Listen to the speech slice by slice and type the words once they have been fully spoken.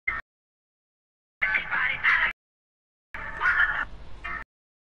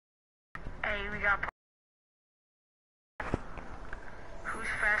Who's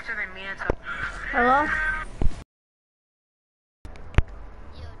faster than me? Hello?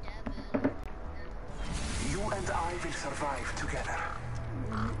 You and I will survive together.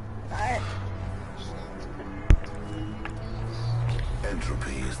 Alright.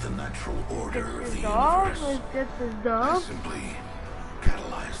 Entropy is the natural order of the Dog? universe. Let's get this I dog. simply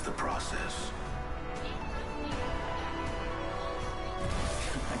catalyze the process.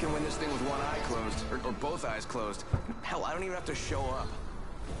 I can win this thing with one eye closed, or both eyes closed. Hell, I don't even have to show up.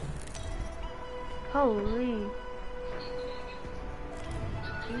 Holy.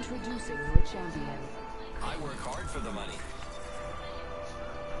 Introducing your champion. I work hard for the money.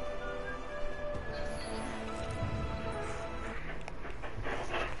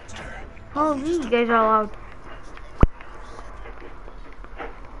 Holy, you guys are loud.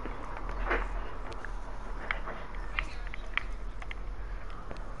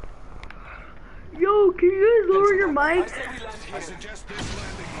 Yo, can you guys lower your mic? I suggest this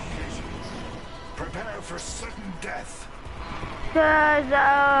landing location. Prepare for certain death. Cause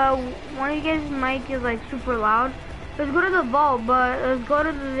one of you guys' mic is like super loud. Let's go to the vault, but let's go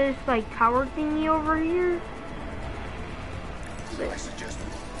to this like tower thingy over here. I suggest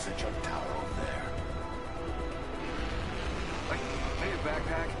we set your tower over there. I need a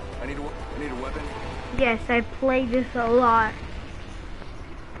backpack. I need a weapon. Yes, I play this a lot.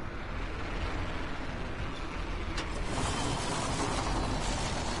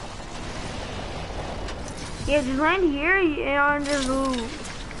 Yeah, just land here and just ooh.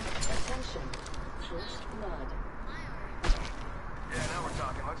 Attention. First blood. Yeah, now we're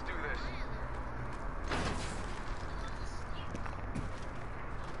talking. Let's do this.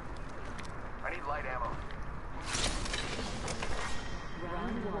 I need light ammo.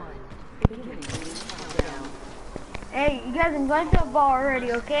 Round one. Beginning countdown. Hey, you guys, I'm going to the vault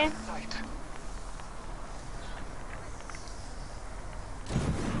already, okay?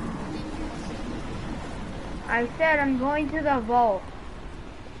 I said I'm going to the vault.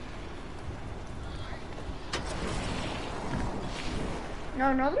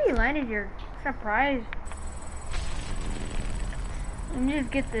 No, nobody landed here. Surprise. Let me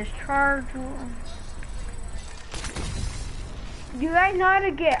just get this charge. Do you guys know how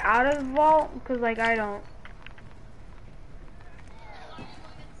to get out of the vault? Because, like, I don't.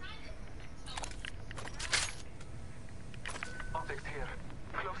 Optics here.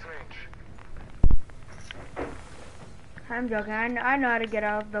 Close range. I'm joking. I know how to get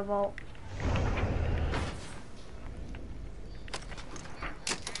out of the vault.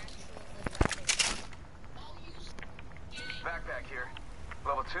 Backpack here.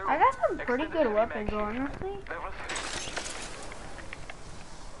 Level 2. I got some pretty Extended good heavy weapons, mag here. honestly. Level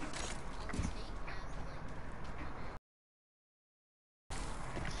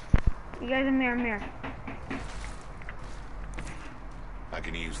 3. You guys, I'm here. I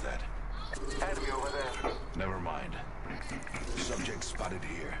can use that. Enemy over there. Never mind. Subject spotted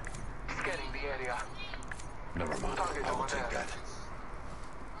here. Scanning the area. Never mind. Target I will over take there. that.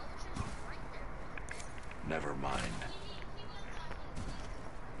 Never mind.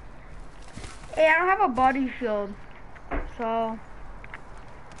 Hey, I don't have a body shield, so.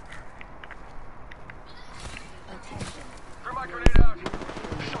 Attention. Threw my grenade out.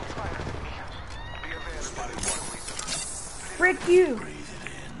 Shots fired. Be available. Spotted one. Frick you. Breathe it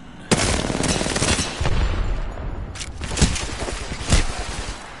in.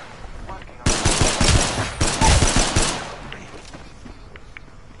 Marking on.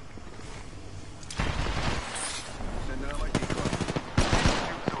 Send out my decoy.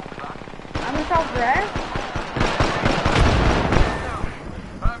 I'm in self-res.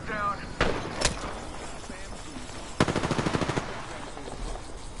 I'm down.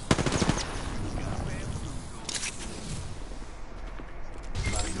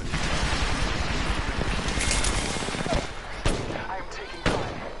 Not even. I'm taking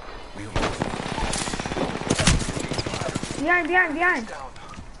fire. We have Behind. Down.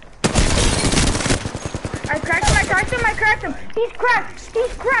 I cracked him. He's cracked.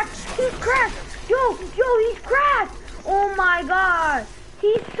 Yo, he's cracked. Oh my god.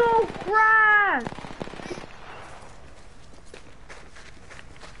 He's so cracked.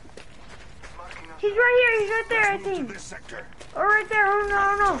 Marking on. He's right here. He's right there, I Let's move to think. this sector. Oh, right there. Oh,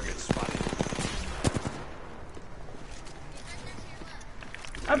 no. Target spotted.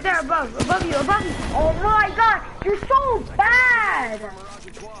 Up there, above you. Oh my god. You're so bad. Mirage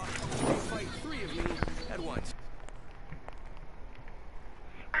à trois. Fight 3 of you at once.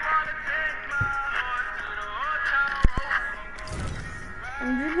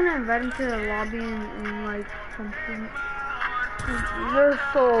 I'm just gonna invite him to the lobby and like something. They're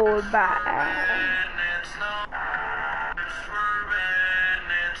so bad.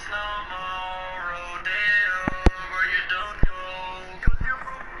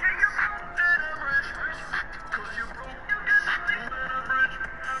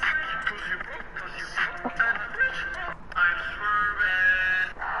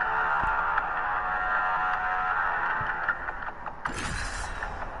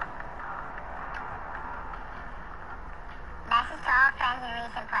 Message to all friends and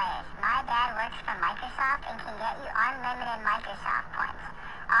recent players. My dad works for Microsoft and can get you unlimited Microsoft points.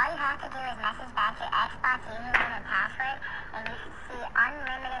 All you have to do is message back your Xbox username and password, and you can see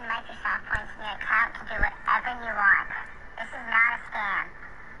unlimited Microsoft points in your account to do whatever you want. This is not a scam.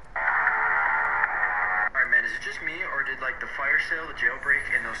 Alright man, is it just me, or did like the fire sale, the jailbreak,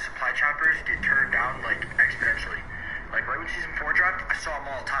 and those supply choppers get turned down like exponentially? Like right when Season 4 dropped, I saw them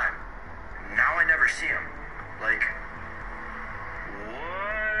all the time. Now I never see them. Like, what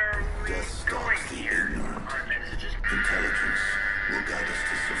are we doing here? Alright man, is it just Intelligence will guide us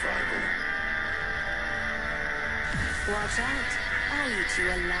to survival. Watch out. I'll eat you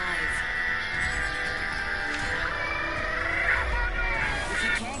alive. If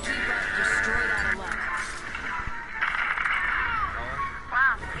you can't keep up, you're straight out of luck.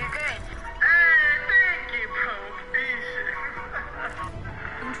 Wow, you're good. Hey, thank you, bro.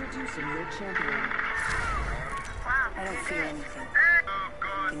 Introducing your champion. Wow, I don't feel anything.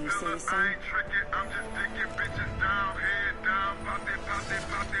 Can you say the same? I'm just taking bitches down, head down, pop that pussy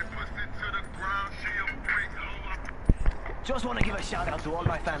to the ground, she'll break over. Just want to give a shout out to all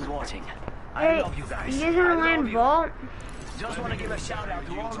my fans watching. I Hey, love you guys. you guys wanna I love land you. vault? Just want to give a shout out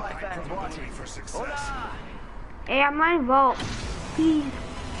to all my fans watching. For success. Hola! Hey, I'm landing vault. Peace.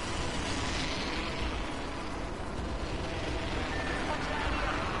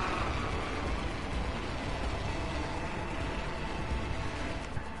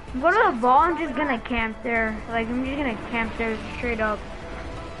 Go to the vault, I'm just gonna camp there. Like, I'm just gonna camp there straight up.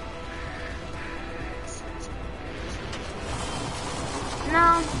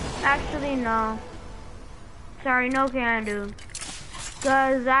 No, actually no. Sorry, no can do.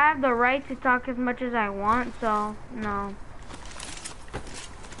 Cause I have the right to talk as much as I want, so no.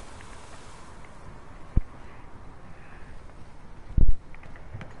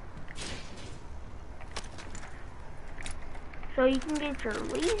 So you can get your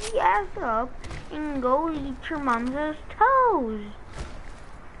lazy ass up and go eat your mom's toes.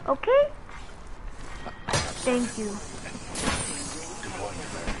 Okay? Thank you.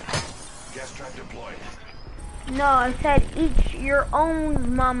 Gas trap deployed. No, I said eat your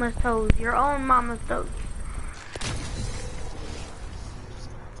own mama's toes. Your own mama's toes.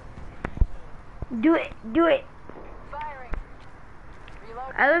 Do it. Do it. Firing.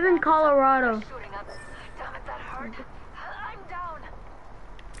 Reload. I live in Colorado. Shooting up. Damn it, that hurt. I'm down.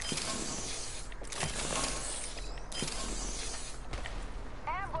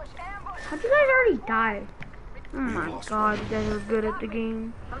 Ambush, ambush. How'd you guys already die? Oh my god, you guys are good at the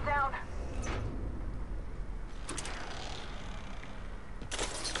game. I'm down.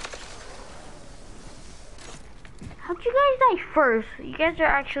 How'd you guys die first? You guys are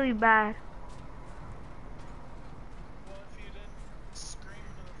actually bad.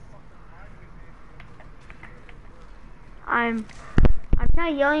 I'm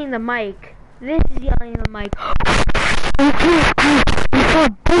not yelling in the mic. This is yelling in the mic.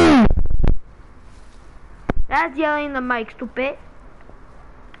 That's yelling in the mic, stupid.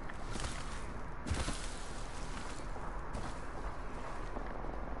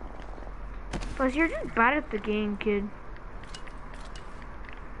 Plus, you're just bad at the game, kid.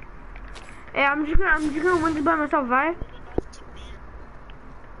 Hey, I'm just gonna win this by myself, right?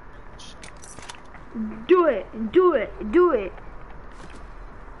 Do it, do it, do it.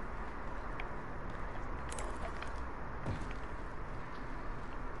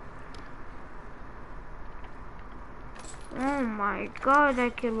 Oh my god,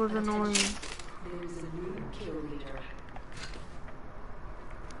 that kid was annoying. There's a new kill leader.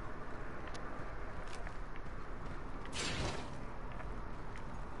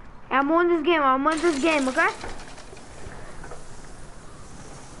 I'm on this game, okay?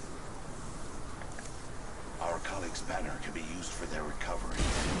 Our colleague's banner can be used for their recovery.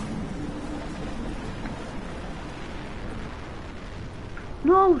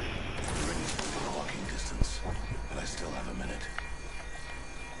 No, Ready for walking distance, but I still have a minute.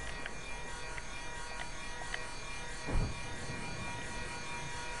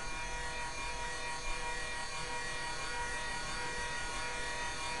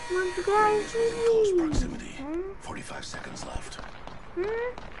 once Ring guys, is within close proximity. 45 seconds left.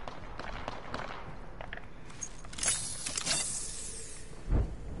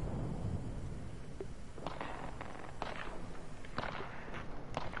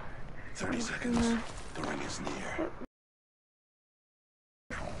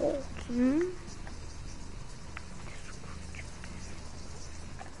 Okay.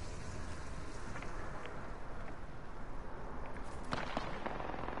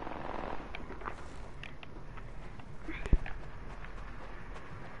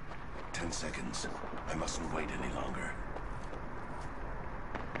 10 seconds. I mustn't wait any longer.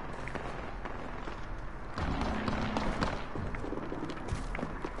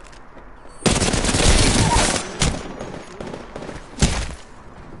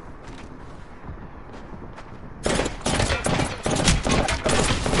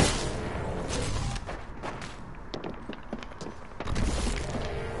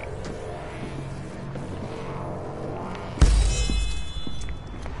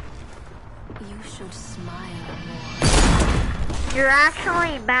 You're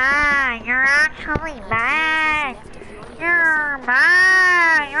actually bad. You're actually bad. You're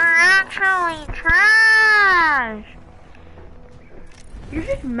bad. You're actually trash. You're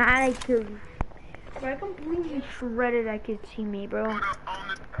just mad I killed you. Bro, I completely shredded that kid's teammate, bro. Your name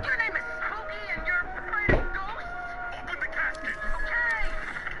is Spooky and you're afraid of ghosts? Open the casket, okay?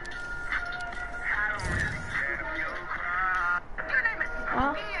 I don't really care if you cry. Your name is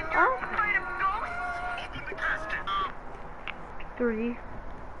Spooky and you're afraid of ghosts? Open the casket.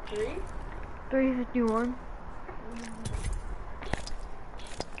 351.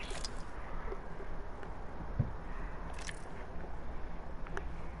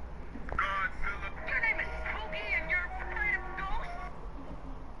 Godzilla. Your name is Spooky and you're afraid of ghosts?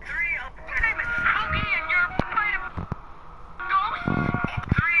 Your name is Spooky and you're afraid of ghosts?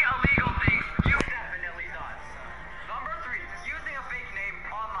 3 illegal things you definitely done. Number 3, using a fake name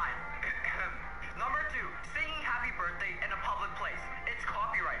online. Number 2, singing happy birthday in a public place. It's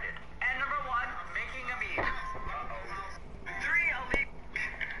copyrighted. And number 1, making a meme. 3 illegal.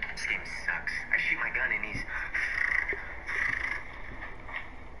 This game sucks. I shoot my gun and he's.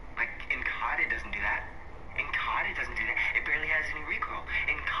 Like, in COD it doesn't do that. In COD it doesn't do that. It barely has any recoil.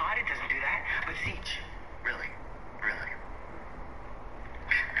 In COD it doesn't do that. But Siege, really? Really?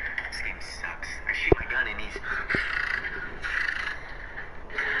 This game sucks. I shoot my gun and he's.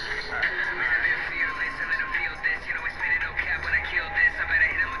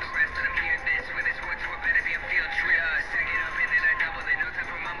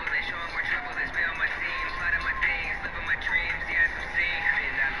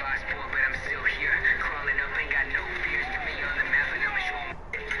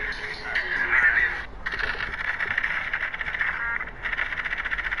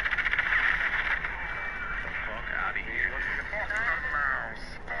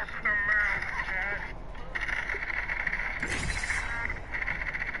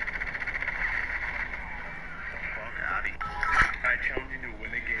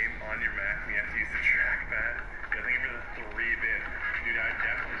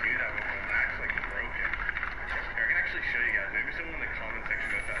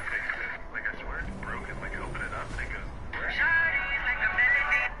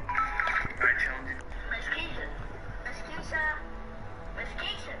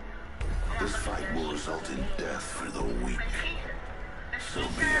 This fight will result in death for the weak. So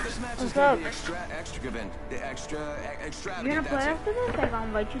be it. This match is What's gonna up? be extravagant. Extravagant. You gonna play That's it. after this? Like, I'll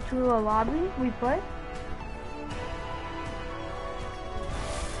invite you to a lobby. We play?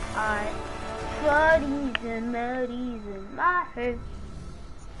 Alright. Floodies and melodies in my head.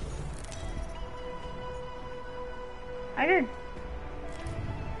 I did.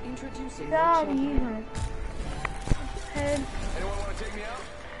 Introducing Floodies in my head. Anyone want to take me out?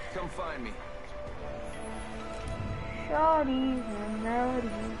 Come find me. Shorties and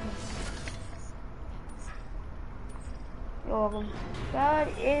melodies. You're welcome. That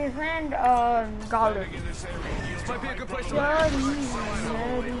is and dollar. This might be a good place to Shorties and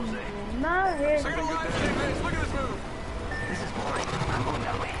melodies in my head. Look at this move. This is boring. I'm going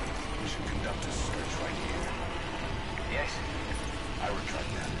that way. We should conduct a search right here. Yes. I retract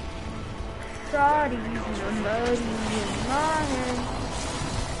that. Shorties and melodies in my head.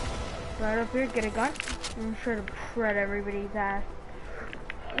 Right up here, get a gun. I'm sure to shred everybody's ass.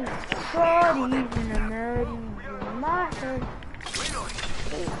 Shorties and the melodies in my head.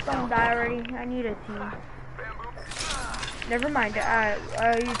 Please don't die already. I need a team. Never mind. You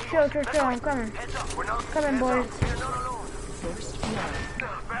chill. I'm coming. Coming, boys.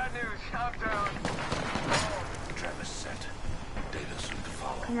 Bad news, I'm down. Trap is set. Data soon to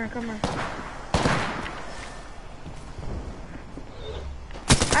follow. Come here.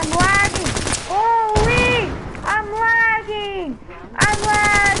 I'm lagging! Holy! I'm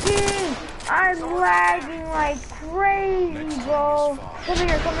lagging like crazy, bro. Come in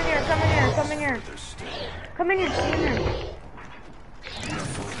here. Further stay. Come in here.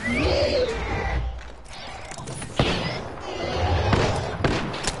 Enough for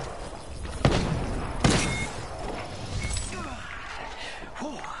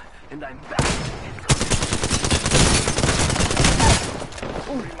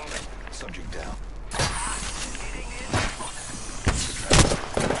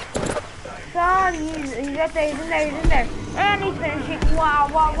right there, he's in there, he's in there. And he's finishing. Wow,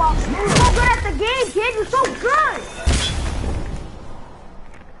 wow, wow. You're so good at the game, kid. You're so good.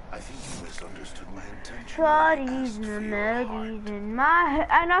 I think you misunderstood my intention. Shorties and the melodies in my head.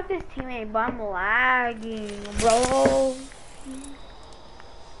 I knocked his teammate, but I'm lagging, bro.